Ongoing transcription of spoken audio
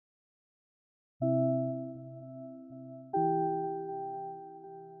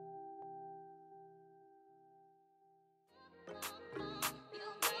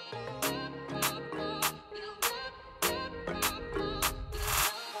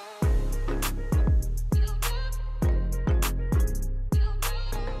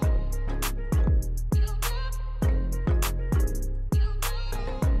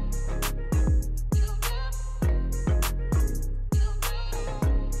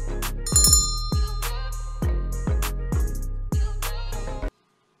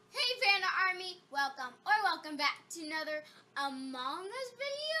another Among Us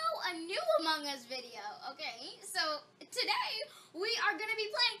video, a new Among Us video. Okay, so today we are gonna be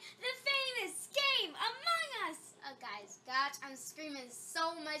playing the famous game Among Us. Guys, gosh, I'm screaming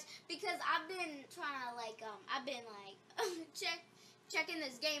so much because I've been trying to checking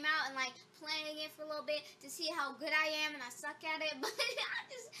this game out and playing it for a little bit to see how good I am, and I suck at it. But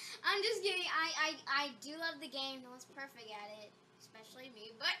I'm just kidding. I do love the game. No one's perfect at it, especially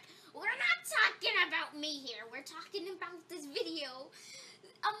me. But we're not talking about me here. We're talking about this video.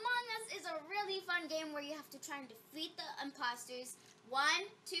 Among Us is a really fun game where you have to try and defeat the imposters. 1,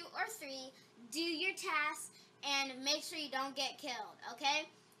 2, or 3. Do your tasks and make sure you don't get killed. Okay?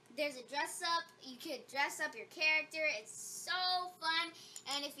 There's a dress up. You could dress up your character. It's so fun.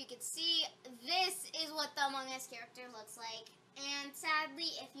 And if you could see, this is what the Among Us character looks like. And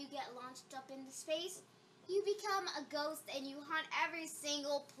sadly, if you get launched up into space, you become a ghost and you hunt every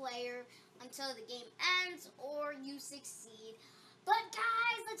single player until the game ends or you succeed. But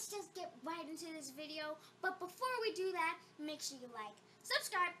guys, let's just get right into this video. But before we do that, make sure you like,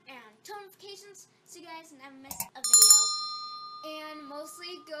 subscribe, and turn notifications so you guys never miss a video. And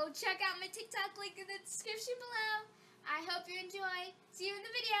mostly go check out my TikTok link in the description below. I hope you enjoy. See you in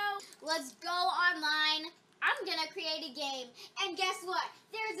the video. Let's go online. I'm gonna create a game. And guess what?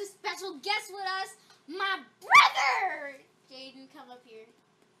 There's a special guest with us. My brother! Jaden, come up here.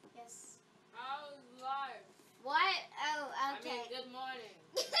 Yes. How's life? What? Oh, okay. Good morning.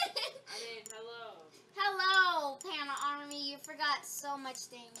 Hello. Hello, Panda Army. You forgot so much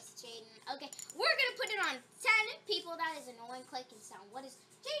things, Jaden. Okay, we're gonna put it on 10 people. That is annoying clicking sound. What is...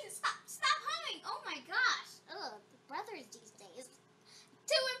 Jaden, stop humming. Oh my gosh. Ugh, the brothers these days.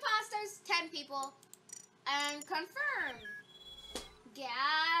 2 imposters, 10 people. And confirm.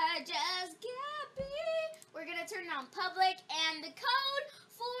 JustGaby. We're gonna turn it on public, and the code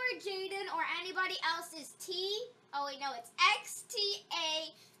for Jaden or anybody else is Oh wait, no, it's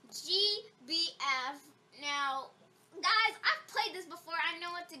XTAGBF. Now, guys, I've played this before. I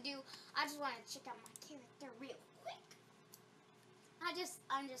know what to do. I just want to check out my character real quick. I just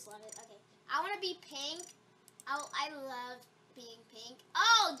love it. Okay, I want to be pink. I love being pink.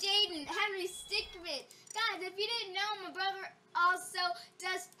 Oh, Jaden, Henry Stickmin. Guys, if you didn't know, my brother also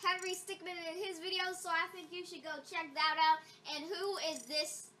does Henry Stickmin in his videos, so I think you should go check that out. And who is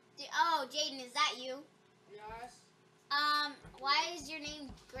this? Oh, Jaden, is that you? Yes. Why is your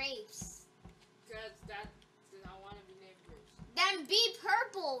name Grapes? Because I want to be named Grapes. Then be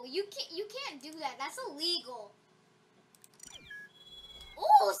purple. You can't do that. That's illegal.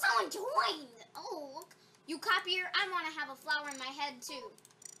 Oh, someone joined. Oh, look. You copier. I want to have a flower in my head too.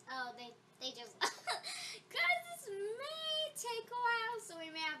 Oh, they just. Guys, this may take a while, so we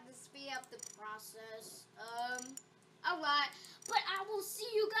may have to speed up the process. Alright. But I will see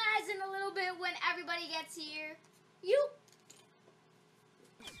you guys in a little bit when everybody gets here.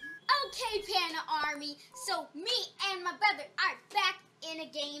 Okay, Panda Army. So me and my brother are back in a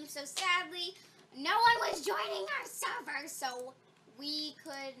game. So sadly, no one was joining our server, so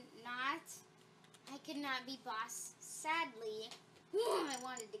I could not be boss. Sadly, I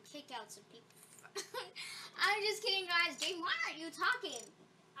wanted to kick out some people. I'm just kidding, guys. Jay, why aren't you talking?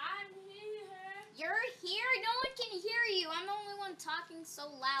 I'm here. You're here? No one can hear you. I'm the only one talking so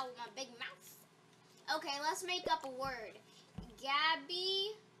loud with my big mouth. Okay, let's make up a word.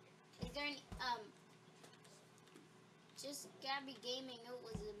 Gabby. Is there any, JustGabyGaming. It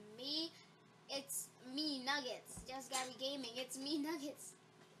was me. It's me, Nuggets. JustGabyGaming. It's me, Nuggets.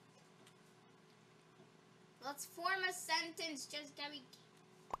 Let's form a sentence. JustGaby.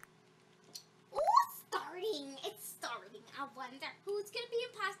 Oh, starting. It's starting. I wonder who's gonna be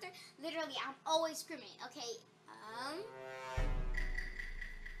imposter. Literally, I'm always screaming. Okay.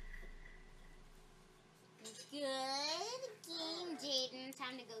 Good game, Jaden.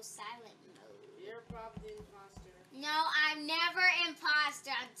 Time to go silent mode. You're probably imposter. No, I'm never imposter.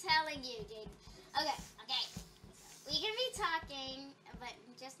 I'm telling you, Jaden. Okay. We can be talking, but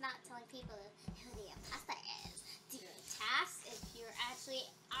just not telling people who the imposter is. Do your tasks if you're actually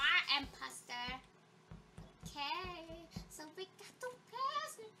our imposter. Okay. So we got to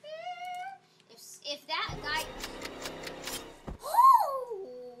pass it here. If that guy.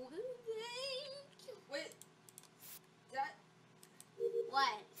 Oh! Wait. That.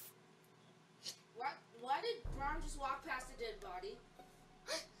 What? Why did Brown just walk past a dead body?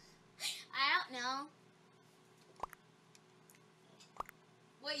 I don't know.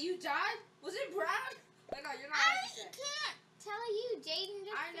 Wait, you died? Was it Brown? No, you're not. I can't tell you, Jaden.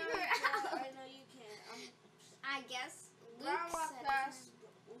 Just I know figure you it out. can't. I know you can't. I guess Luke Brown walked said past.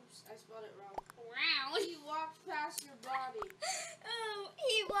 Oops, I spelled it wrong. Wow. He walked past your body. Oh,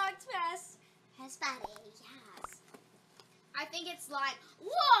 he walked past his body. Yes. I think it's like,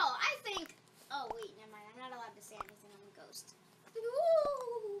 whoa, I think, oh wait, never mind. I'm not allowed to say anything. I'm a ghost.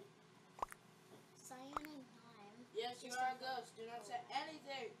 Woo! Cyan and time. Yes, you are a ghost. Do not say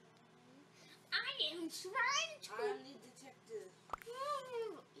anything. I am trying to. I'm the detective.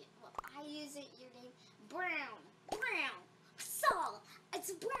 Well, I use it, your name. Brown. Saul,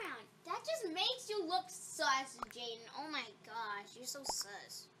 it's Brown. That just makes you look sus, Jaden. Oh my gosh, you're so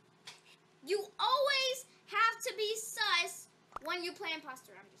sus. You always have to be sus when you play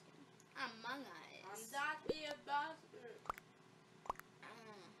imposter. I'm just kidding. Among Us. I'm not the imposter.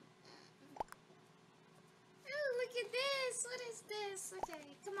 Oh, look at this. What is this? Okay,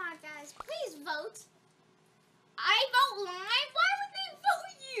 come on, guys. Please vote. I vote live? Why would they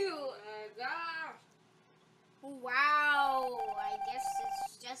vote you? Oh my gosh. Wow. I guess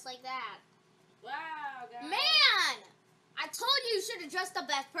it's just like that. Wow, guys. Man! I told you you should have dressed up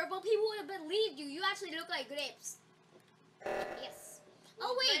as purple. People would have believed you. You actually look like grapes. Yes.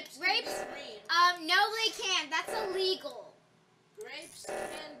 Well, Oh, wait. grapes Grapes? can be green. No, they can't. That's illegal. Grapes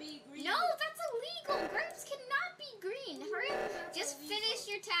can be green. No, that's illegal. Grapes cannot be green. Hurry up. Just finish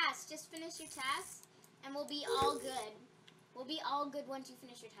your task. Just finish your task, and we'll be all good. We'll be all good once you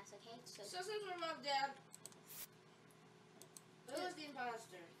finish your task, okay? So since we're not dead, who is the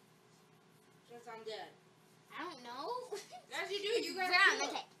imposter? Since I'm dead. I don't know. Yes, you do. You It's got brown. two.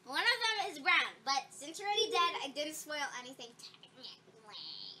 Okay, one of them is brown, but since you're already dead, I didn't spoil anything technically.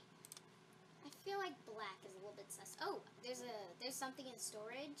 I feel like black is a little bit sus. Oh, there's something in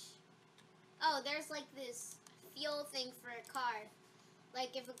storage. Oh, there's like this fuel thing for a car.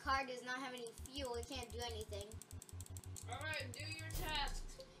 Like if a car does not have any fuel, it can't do anything. All right, do your task.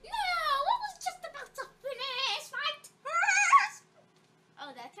 No, I was just about to finish my task.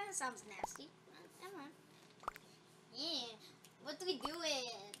 Oh, that kind of sounds nasty. Come on. Yeah. What are we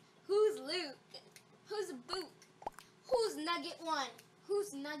doing? Who's Luke? Who's Book? Who's Nugget 1?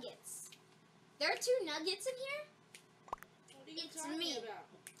 Who's Nuggets? There are 2 Nuggets in here? What are you It's talking me. about?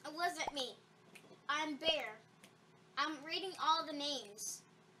 It wasn't me. I'm Bear. I'm reading all the names.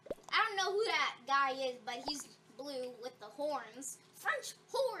 I don't know who that guy is, but he's blue with the horns. French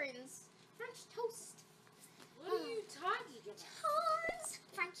horns. French toast. What are you talking about? Horns.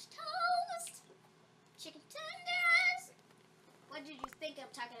 French toast. Chicken tenders. What did you think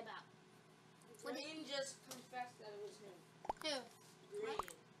I'm talking about? What Green just confessed that it was him. Who? Green.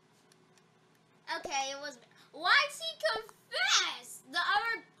 Okay, it was. Why'd he confess? The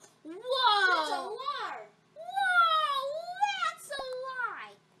other. That's a Whoa! lie. Whoa! That's a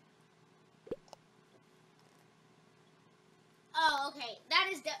lie. Oh, okay. That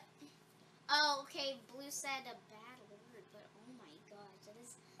is the. Oh, okay. Blue said a bad word, but oh my gosh, that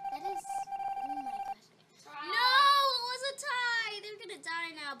is. Oh my gosh. No, it was a tie. They're gonna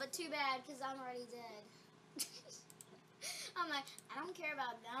die now, but too bad because I'm already dead. I'm like, I don't care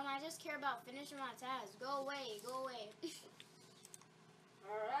about them. I just care about finishing my task. Go away. Go away.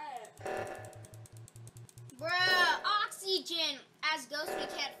 Alright. Bruh, oxygen. As ghost, we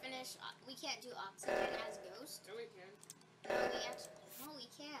can't finish. We can't do oxygen as ghost. No, we can. No, we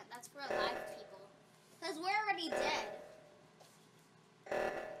can't. That's for alive people. Because we're already dead.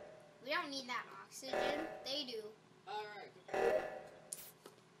 We don't need that oxygen. They do. Alright.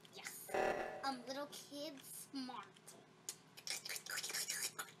 Yes. Little kid smart.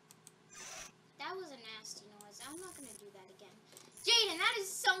 That was a nasty noise. I'm not going to do that again. Jaden, that is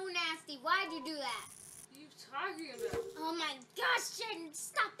so nasty. Why'd you do that? What are you talking about? Oh my gosh, Jaden,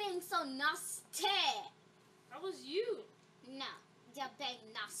 stop being so nasty. That was you. No, you're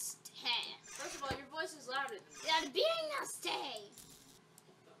being nasty. First of all, your voice is louder than me. You're being nasty.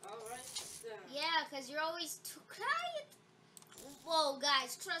 Alright. Yeah, because you're always too quiet. Whoa,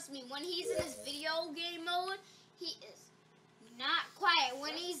 guys, trust me. When he's in his video game mode, he is not quiet.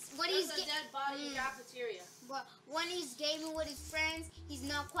 When he's a dead body in cafeteria. But when he's gaming with his friends, he's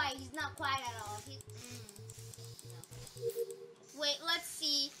not quiet. He's not quiet at all. No. Wait, let's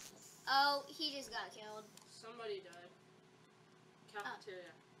see. Oh, he just got killed. Somebody died.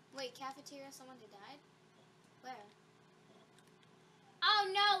 Cafeteria. Wait, cafeteria? Someone died? Where? Oh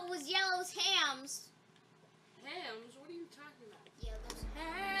no, it was Yellow's hams. Hams? What are you talking about? Yellow's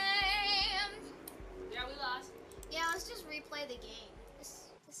hams. Yeah, we lost. Yeah, let's just replay the game.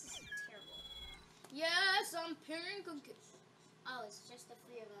 This is terrible. Yes, I'm pairing cookies. Oh, it's just the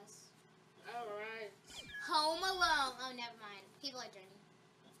 3 of us. Alright. Home alone. Oh, never mind. People are joining.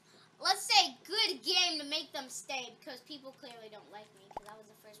 Let's say good game to make them stay because people clearly don't like me because I was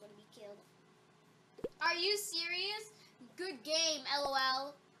the first one to be killed. Are you serious? Good game,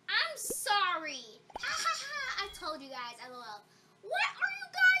 LOL. I'm sorry. Ha ha ha. I told you guys, LOL. What are you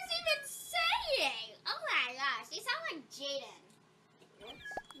guys even saying? exciting! Oh my gosh, you sound like Jaden. What?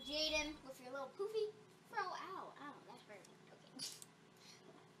 Jaden with your little poofy fro. Ow, that hurt.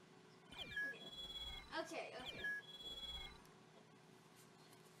 Okay. Okay.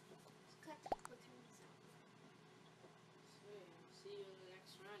 Cut this out. See you in the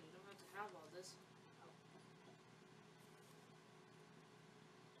next round. You don't have to have all this.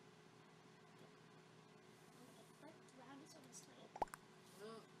 What round is almost started?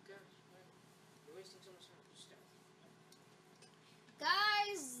 Oh gosh, man. You're wasting so much time. Just start.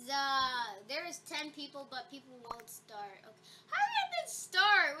 Guys, there is 10 people, but people won't start. Okay. How do we even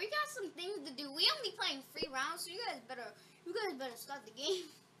start? We got some things to do. We only playing 3 rounds, so you guys better start the game.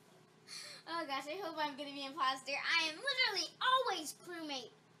 Oh gosh, I hope I'm gonna be imposter. I am literally always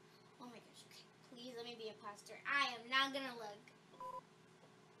crewmate. Oh my gosh, okay. Please let me be imposter. I am not gonna look.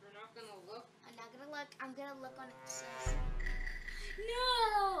 You're not gonna look? I'm not gonna look. I'm gonna look on it.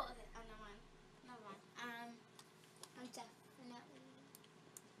 No! Okay, oh, never mind. I'm definitely...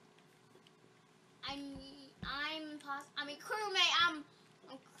 I'm a crewmate. I'm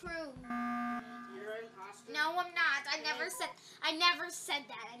crew. You're an imposter? No, I'm not. I never said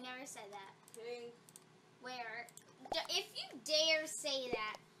that. Pink. Where? If you dare say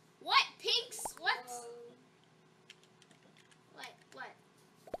that. What? Pinks? What? What?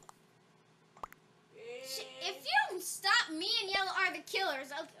 If you don't stop, me and Yellow are the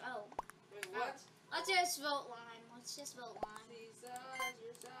killers. Okay. Oh. Wait, what? Let's just vote Lime. Let's just vote Lime.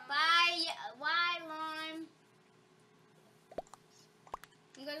 Yourself. Bye, Lime.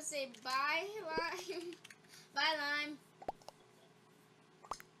 I'm gonna say bye, Lime. Bye, Lime.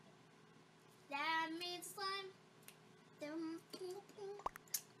 That means Lime.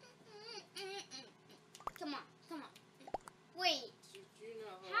 Come on. Wait. Did you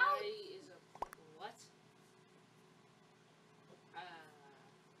know How? Hawaii is a what?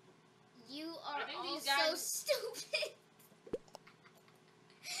 You I are think all these guys- so stupid.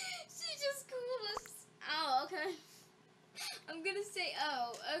 She just called us. Oh, okay. I'm gonna say,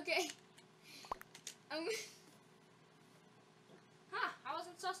 oh, okay. Huh? I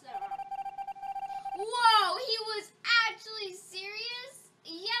wasn't sus that wrong. Whoa, he was actually serious?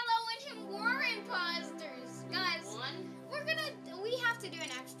 Yellow and him were imposters. Guys, we have to do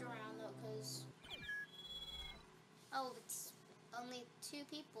an extra round though, because, oh, it's only 2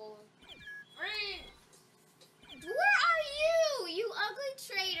 people. Free! Where are you, you ugly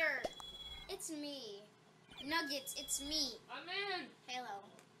traitor? It's me. Nuggets, it's me. I'm in. Halo.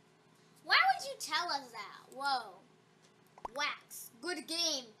 Why would you tell us that? Whoa. Wax. Good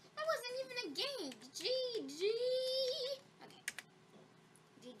game. That wasn't even a game. GG. Okay.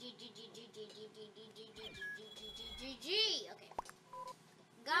 GG. Okay.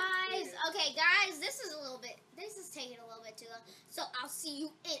 Guys, this is taking a little bit too long. So I'll see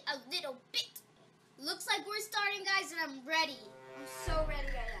you in a little bit. Looks like we're starting, guys, and I'm ready. I'm so ready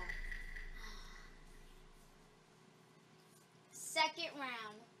right now. Second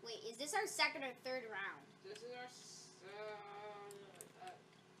round. Wait, is this our second or third round? This is our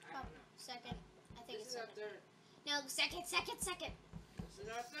I don't know. Second. I think This it's is our second. third. No, second. This is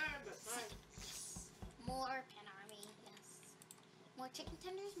our third, but fine. More Pen Army, yes. More chicken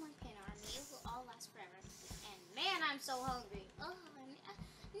tenders, more Pen Army. It will all last forever. And man, I'm so hungry. Oh,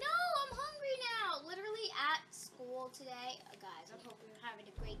 no, I'm hungry now. Literally at school today. Guys, I hope you're having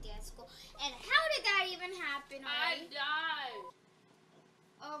a great day at school. And how did that even happen? I died.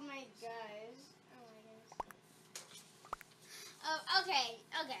 Oh my gosh. Oh, okay.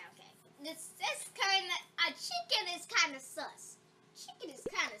 This kind of, chicken is kind of sus.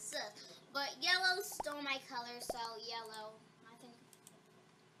 But yellow stole my color, so yellow. I think.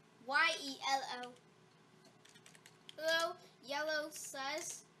 YELO. Hello, yellow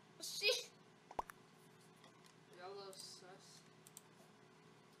sus. Yellow sus.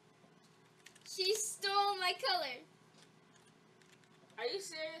 She stole my color. Are you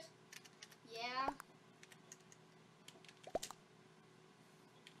serious? Yeah.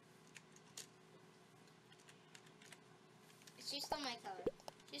 She stole my color.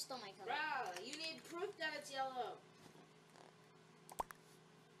 Bro, you need proof that it's yellow.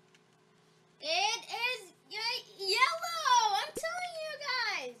 It is yellow. I'm telling you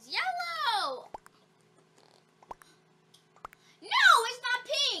guys, yellow. No, it's not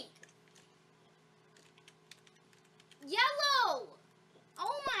pink. Yellow.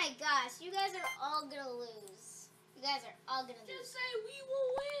 Oh my gosh, you guys are all gonna lose. Just say we will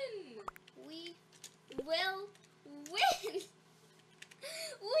win. We will win.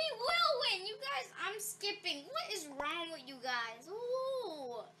 We will win. You guys, I'm skipping. What is wrong with you guys?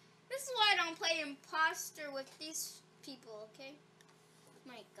 Ooh. This is why I don't play imposter with these people, okay?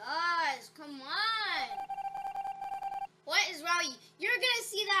 My gosh, come on. What is wrong with you? You're gonna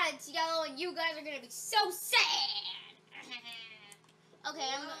see that it's yellow and you guys are gonna be so sad. Okay,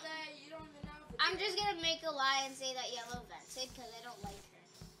 I'm just gonna make a lie and say that yellow vented because I don't like her.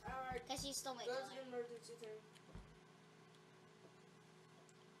 Alright. Because she's still my color.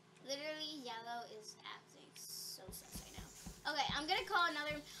 Literally, yellow is acting so sus right now. Okay, I'm gonna call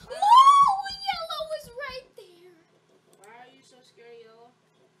another. Whoa! Yellow was right there. Why are you so scared, yellow?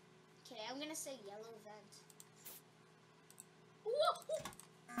 Okay, I'm gonna say yellow vent. Whoa!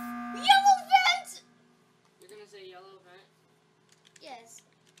 Yellow vent! You're gonna say yellow vent? Yes.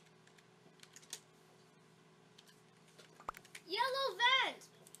 Yellow vent!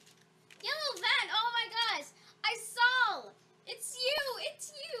 Yellow vent! Oh my gosh! I saw! It's you!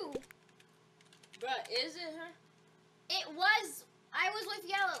 It's you! Bruh, is it her? It was. I was with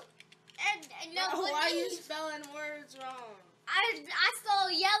yellow. And no, Bro, why are you spelling words wrong? I saw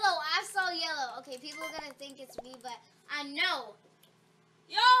yellow. I saw yellow. Okay, people are gonna think it's me, but I know.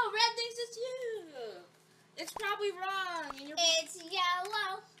 Yo, Red thinks it's you. It's probably wrong. And It's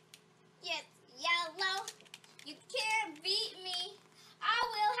yellow. Yes, yellow. You can't beat me. I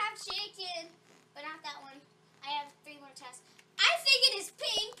will have chicken, but not that one. I have 3 more tests. I think it is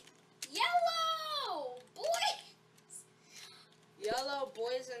pink. Yellow, boys. Yellow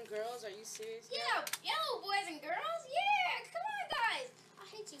boys and girls. Are you serious? Yeah, yellow boys and girls. Yeah, come on, guys. I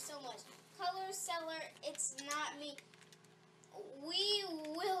hate you so much. Color seller, it's not me. We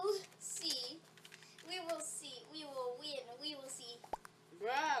will see. We will see. We will win. We will see.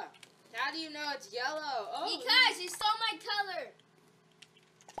 Bruh, how do you know it's yellow? Oh, Because you stole my color.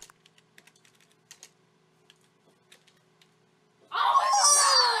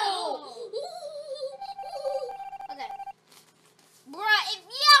 Oh! Okay. Bruh, if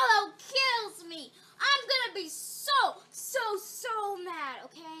yellow kills me, I'm gonna be so mad,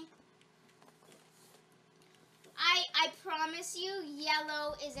 okay? I promise you,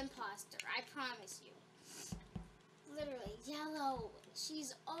 yellow is imposter. I promise you. Literally, yellow.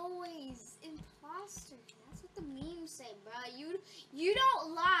 She's always imposter. That's what the memes say, bruh. You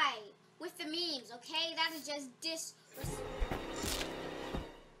don't lie with the memes, okay? That is just disrespect.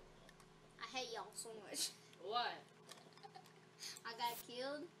 I hate y'all so much. What? I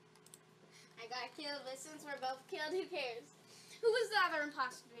got killed, but since we're both killed, who cares? Who was the other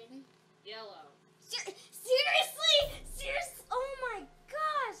imposter, Jaden? Yellow. Seriously? Oh my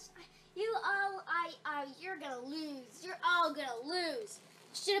gosh! You're gonna lose. You're all gonna lose.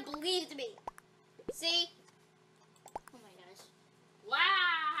 You should have believed me. See? Oh my gosh.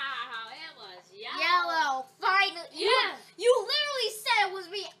 Wow, it was yellow. Yellow, finally. Yeah. You literally said it was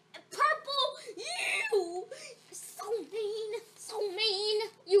me. Purple, you. So mean.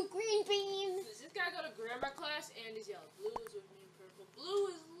 You green bean. Does this guy go to grammar class and is yellow? Blue is with me and purple. Blue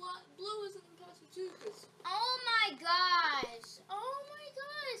is an imposter too. Oh my gosh. I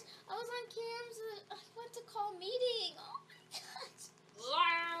was on cams. I went to call meeting. Oh my gosh.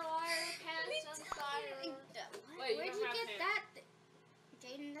 Liar, pants on fire. Wait, Where'd you you don't get have that?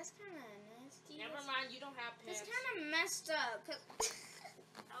 Jaden, that's kind of nasty. Never mind, you don't have pants. That's kind of messed up.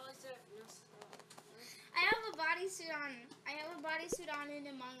 How is that messed up? I have a bodysuit on. In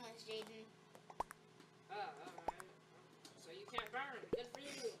Among Us, Jaden. Oh, alright. So you can't burn. Good for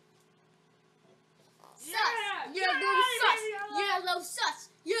you. Sus. Yellow sus.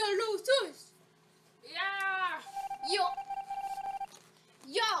 Yellow sus. Yeah! Yo,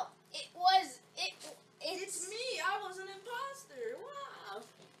 It's me. I was an imposter. Wow.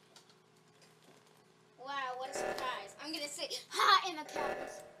 Wow, what a surprise. I'm gonna say ha in the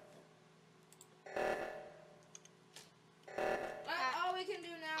cameras. All we can do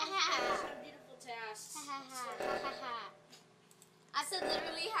now is finish some beautiful tasks. I said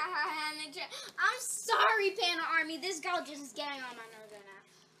literally ha in the chat. I'm sorry, Panda Army. This girl just is getting on my nerves right now.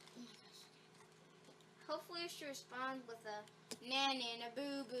 Oh my gosh. Hopefully she responds with a nanny and a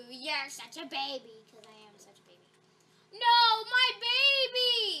boo-boo. You're such a baby. Because I am such a baby. No, my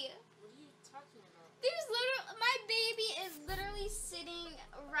baby! What are you talking about? My baby is literally sitting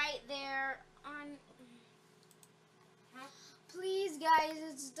right there on... Huh? Please, guys,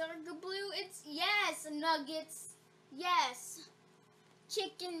 it's dark blue. It's... Yes, nuggets. Yes.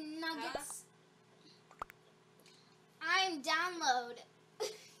 Chicken nuggets. I'm download.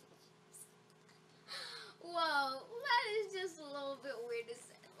 Whoa, that is just a little bit weird to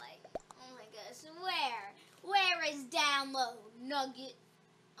say. Like, oh my gosh, where is download nugget?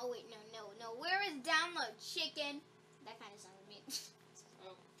 Oh wait, no. Where is download chicken? That kind of sounded mean.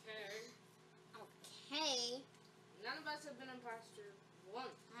 Okay. Okay. None of us have been imposter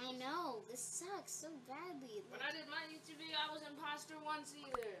once. I know. This sucks so badly. When I did my YouTube video, I was imposter once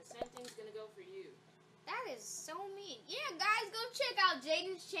either. Same thing's gonna go for you. That is so mean. Yeah, guys, go check out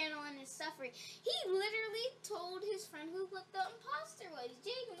Jaden's channel and his suffering. He literally told his friend who the imposter was.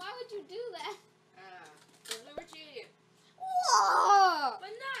 Jaden, why would you do that? Because we were cheating. Whoa!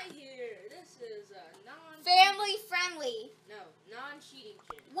 But not here. This is Family friendly. No, non-cheating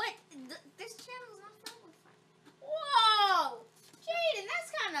channel. What? This channel is not family friendly. Whoa! Jaden, that's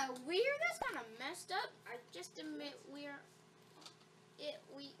kind of weird. That's kind of messed up. I just admit we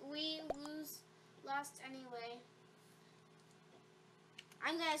lost anyway.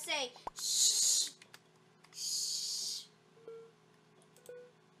 I'm gonna say shh. Shh.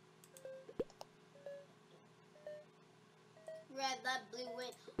 Red, left, blue,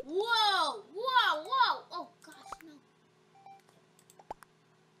 win. Whoa! Whoa! Whoa! Oh gosh, no.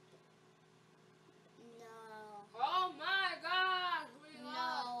 No. Oh my God! We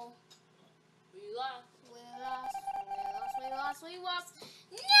lost. No. We lost. We lost. We lost. We lost. We lost.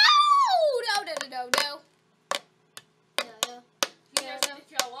 No! No! No! No! No! No! No! You guys need to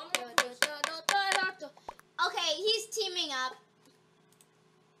kill one more person. Okay, he's teaming up.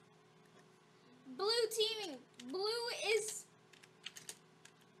 Blue teaming. Blue is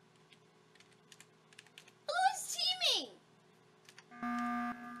teaming.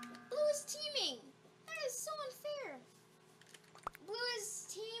 Blue is teaming. That is so unfair. Blue is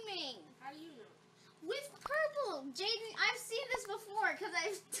teaming. How do you know? With purple. Jaden, I've seen this before because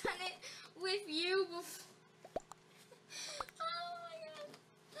I've done it with you before. Oh my god.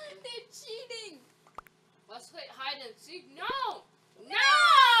 They're cheating. Let's play hide and seek. No!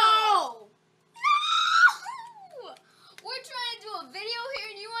 No! No! We're trying to do a video here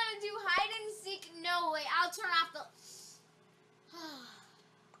and you want to do hide and seek? No way. I'll turn off the...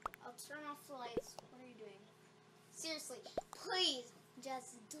 I'll turn off the lights. What are you doing? Seriously, please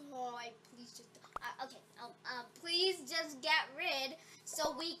just die. Please just okay. Please just get rid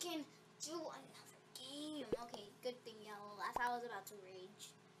so we can do another game. Okay, good thing Yellow left. I was about to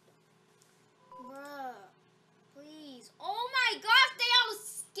rage. Bruh. Please. Oh my gosh, they all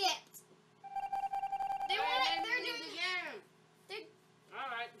skipped. They're doing the game.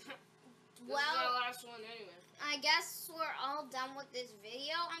 Alright. This is our last one anyway. I guess we're all done with this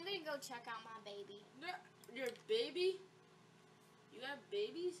video. I'm gonna go check out my baby. Your baby? You have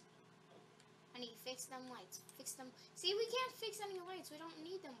babies? I need to fix them lights. Fix them. See, we can't fix any lights. We don't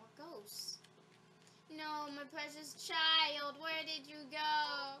need them. We're ghosts. No, my precious child. Where did you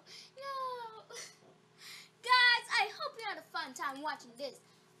go? No. Guys, I hope you had a fun time watching this.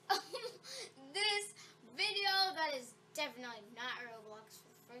 This video that is definitely not Roblox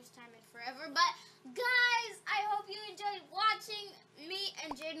for the first time in forever. But, guys, I hope you enjoyed watching me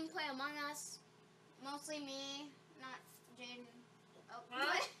and Jaden play Among Us. Mostly me, not Jaden. Oh,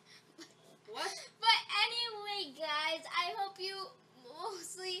 huh? What? But anyway, guys, I hope you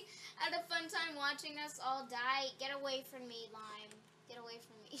mostly had a fun time watching us all die. Get away from me, Lime. Get away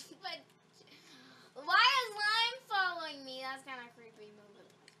from me. But why is Lime following me? That's kind of creepy.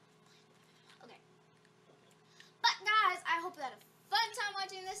 Okay. But guys, I hope you had a fun time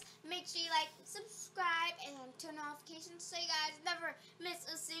watching this. Make sure you like, subscribe, and turn notifications so you guys never miss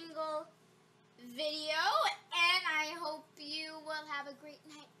a single video. And I hope you will have a great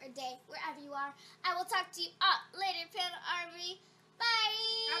night or day wherever you are. I will talk to you all later, Panda Army.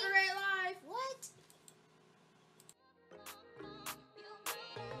 Bye. Have a great life. What?